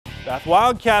Bath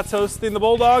Wildcats hosting the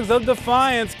Bulldogs of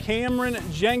Defiance. Cameron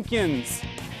Jenkins.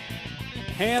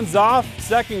 Hands off,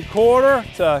 second quarter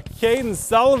to Caden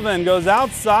Sullivan. Goes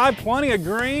outside, plenty of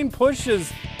green,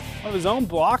 pushes one of his own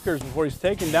blockers before he's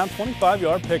taken down.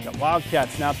 25-yard pickup.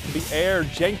 Wildcats now to the air.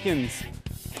 Jenkins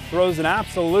throws an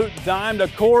absolute dime to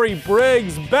Corey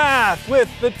Briggs. Bath with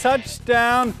the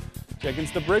touchdown.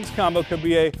 Jenkins to Briggs combo could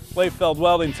be a Layfeld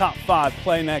Welding top 5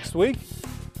 play next week.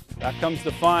 Back comes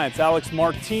Defiance. Alex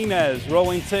Martinez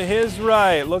rolling to his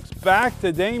right. Looks back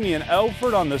to Damian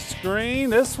Elford on the screen.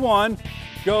 This one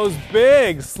goes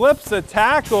big. Slips a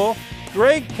tackle.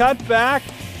 Great cutback.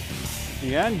 At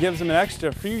the end gives him an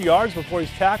extra few yards before he's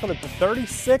tackled at the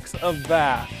 36 of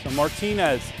Bath. So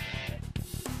Martinez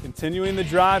continuing the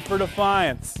drive for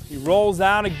Defiance. He rolls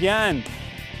out again.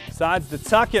 Decides to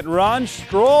tuck it, run,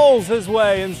 strolls his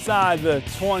way inside the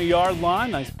 20-yard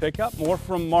line. Nice pickup. More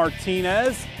from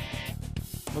Martinez.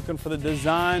 Looking for the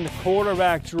designed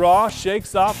quarterback draw.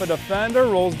 Shakes off a defender,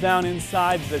 rolls down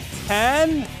inside the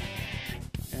 10.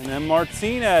 And then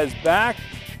Martinez back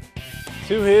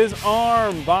to his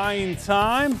arm, buying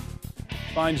time.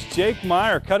 Finds Jake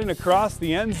Meyer cutting across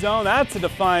the end zone. That's a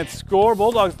Defiance score.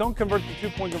 Bulldogs don't convert the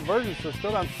two-point conversion, so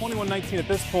still down 21-19 at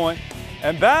this point.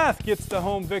 And Bath gets the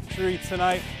home victory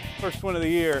tonight. First win of the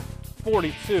year,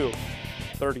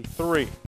 42-33.